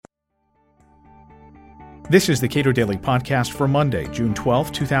This is the Cato Daily Podcast for Monday, June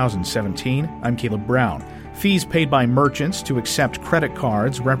 12, 2017. I'm Caleb Brown. Fees paid by merchants to accept credit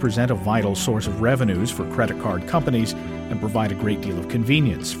cards represent a vital source of revenues for credit card companies and provide a great deal of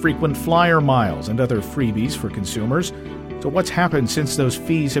convenience, frequent flyer miles, and other freebies for consumers. So what's happened since those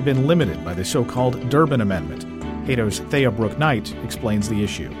fees have been limited by the so-called Durbin Amendment? Cato's Thea Brooke Knight explains the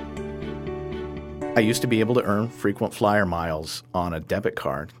issue. I used to be able to earn frequent flyer miles on a debit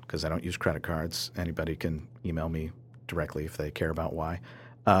card because I don't use credit cards. Anybody can email me directly if they care about why.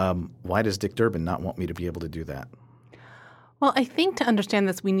 Why does Dick Durbin not want me to be able to do that? Well, I think to understand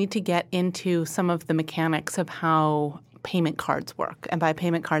this, we need to get into some of the mechanics of how payment cards work. And by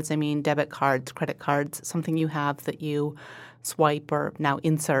payment cards, I mean debit cards, credit cards, something you have that you swipe or now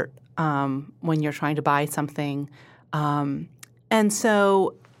insert when you're trying to buy something. And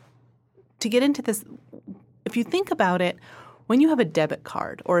so to get into this, if you think about it, when you have a debit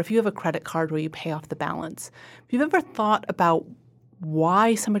card or if you have a credit card where you pay off the balance, if you've ever thought about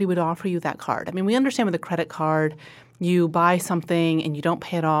why somebody would offer you that card. I mean, we understand with a credit card, you buy something and you don't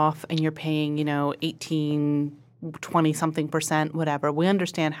pay it off and you're paying, 18, 20-something percent, whatever. We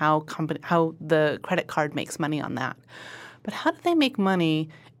understand how the credit card makes money on that. But how do they make money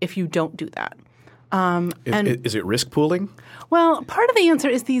if you don't do that? Is it risk pooling? Well, part of the answer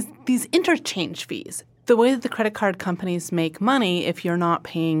is these interchange fees. The way that the credit card companies make money if you're not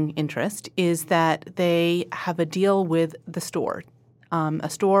paying interest is that they have a deal with the store. A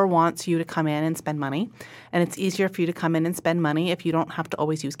store wants you to come in and spend money, and it's easier for you to come in and spend money if you don't have to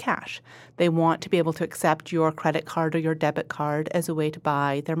always use cash. They want to be able to accept your credit card or your debit card as a way to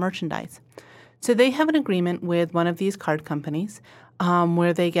buy their merchandise. So they have an agreement with one of these card companies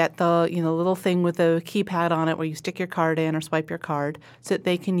where they get the little thing with the keypad on it where you stick your card in or swipe your card so that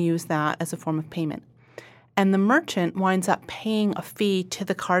they can use that as a form of payment. And the merchant winds up paying a fee to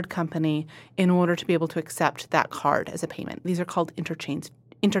the card company in order to be able to accept that card as a payment. These are called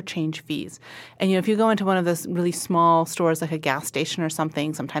interchange fees. And if you go into one of those really small stores like a gas station or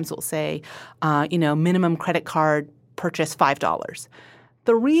something, sometimes it will say, minimum credit card purchase $5.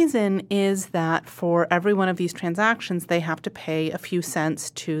 The reason is that for every one of these transactions, they have to pay a few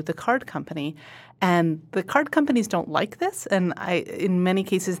cents to the card company. And the card companies don't like this. And in many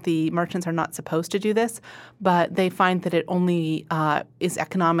cases, the merchants are not supposed to do this. But they find that it only is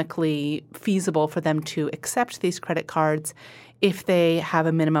economically feasible for them to accept these credit cards if they have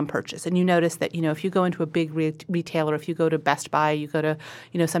a minimum purchase. And you notice that, if you go into a big retailer, if you go to Best Buy, you go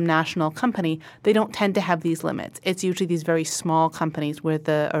to, some national company, they don't tend to have these limits. It's usually these very small companies or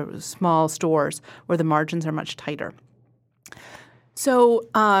small stores where the margins are much tighter. So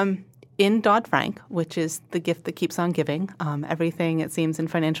in Dodd-Frank, which is the gift that keeps on giving, everything, it seems, in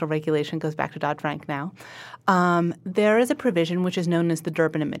financial regulation goes back to Dodd-Frank now, there is a provision which is known as the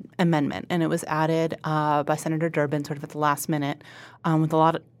Durbin Amendment, and it was added by Senator Durbin sort of at the last minute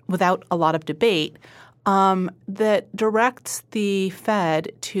without a lot of debate that directs the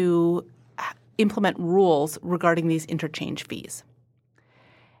Fed to implement rules regarding these interchange fees.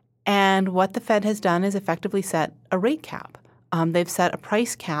 And what the Fed has done is effectively set a rate cap. They've set a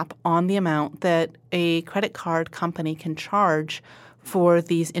price cap on the amount that a credit card company can charge for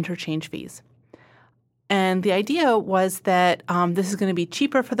these interchange fees. And the idea was that this is going to be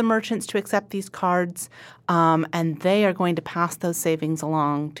cheaper for the merchants to accept these cards, and they are going to pass those savings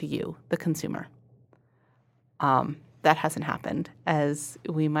along to you, the consumer. That hasn't happened as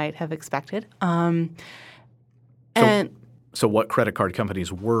we might have expected. So what credit card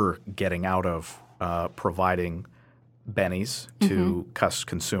companies were getting out of providing bennies to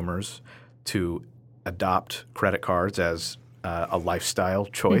consumers to adopt credit cards as a lifestyle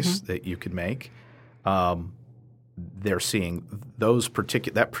choice that you could make. They're seeing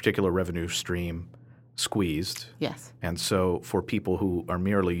that particular revenue stream squeezed. Yes. And so for people who are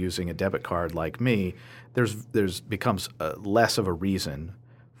merely using a debit card like me, there's becomes less of a reason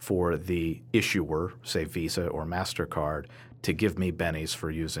for the issuer, say Visa or MasterCard, to give me bennies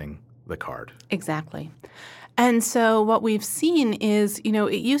for using the card. Exactly. And so what we've seen is,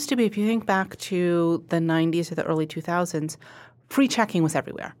 it used to be, if you think back to the 90s or the early 2000s, free checking was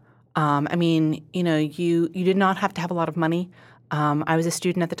everywhere. You did not have to have a lot of money. I was a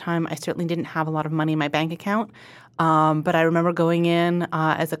student at the time. I certainly didn't have a lot of money in my bank account. But I remember going in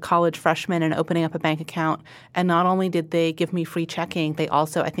as a college freshman and opening up a bank account. And not only did they give me free checking, they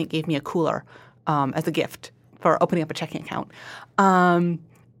also, I think, gave me a cooler as a gift for opening up a checking account.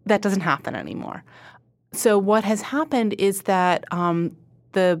 That doesn't happen anymore. So what has happened is that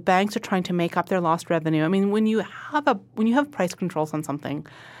the banks are trying to make up their lost revenue. I mean, when you have price controls on something,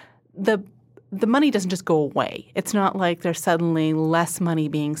 the the money doesn't just go away. It's not like there's suddenly less money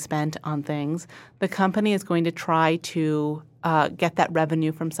being spent on things. The company is going to try to get that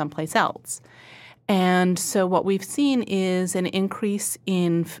revenue from someplace else. And so what we've seen is an increase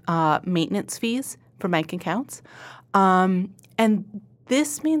in maintenance fees for bank accounts. And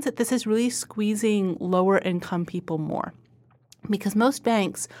this means that this is really squeezing lower income people more, because most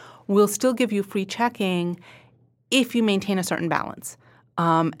banks will still give you free checking if you maintain a certain balance.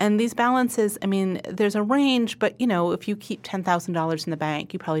 And these balances, I mean, there's a range, but, if you keep $10,000 in the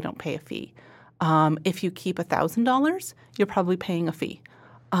bank, you probably don't pay a fee. If you keep $1,000, you're probably paying a fee.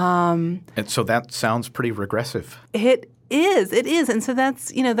 And so that sounds pretty regressive. It is. And so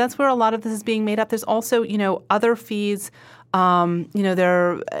that's where a lot of this is being made up. There's also, other fees. In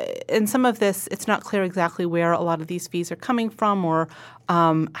some of this, it's not clear exactly where a lot of these fees are coming from or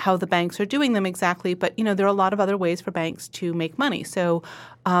how the banks are doing them exactly. But, there are a lot of other ways for banks to make money. So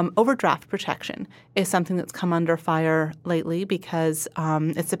overdraft protection is something that's come under fire lately because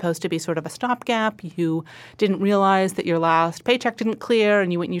it's supposed to be sort of a stopgap. You didn't realize that your last paycheck didn't clear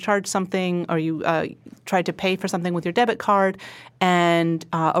and you went and you charged something, or you tried to pay for something with your debit card, and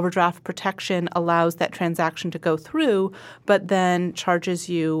overdraft protection allows that transaction to go through, but then charges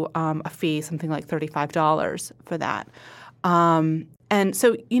you a fee, something like $35 for that. And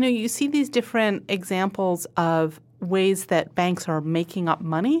so, you see these different examples of ways that banks are making up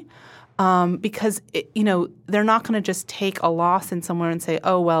money because, they're not going to just take a loss in somewhere and say,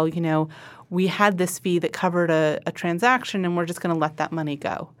 oh, well, we had this fee that covered a transaction and we're just going to let that money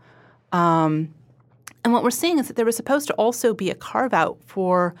go. And what we're seeing is that there was supposed to also be a carve-out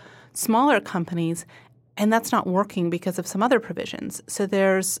for smaller companies, and that's not working because of some other provisions. So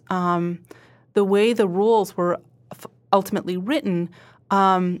there's the way the rules were ultimately written,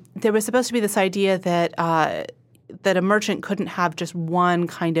 there was supposed to be this idea that a merchant couldn't have just one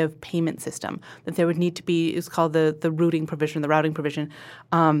kind of payment system, that there would need to be – it's called the routing provision,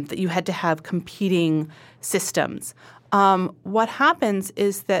 that you had to have competing systems. What happens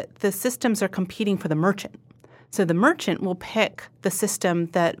is that the systems are competing for the merchant. So the merchant will pick the system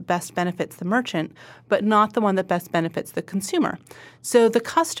that best benefits the merchant, but not the one that best benefits the consumer. So the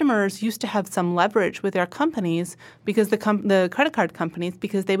customers used to have some leverage with their companies because the credit card companies,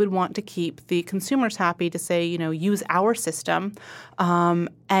 because they would want to keep the consumers happy to say, use our system. And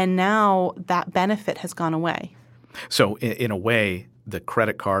now that benefit has gone away. So in a way, the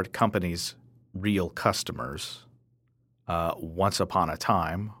credit card companies' real customers once upon a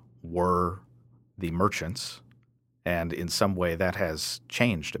time were the merchants. And in some way, that has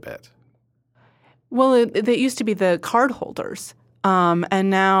changed a bit. Well, it used to be the cardholders. And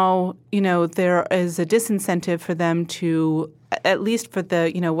now, there is a disincentive for them to, at least for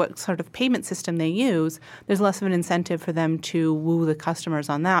the, what sort of payment system they use, there's less of an incentive for them to woo the customers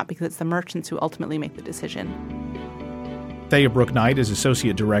on that because it's the merchants who ultimately make the decision. Thea Brook-Knight is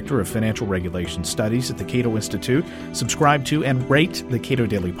Associate Director of Financial Regulation Studies at the Cato Institute. Subscribe to and rate the Cato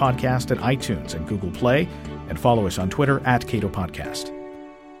Daily Podcast at iTunes and Google Play, and follow us on Twitter @Cato Podcast.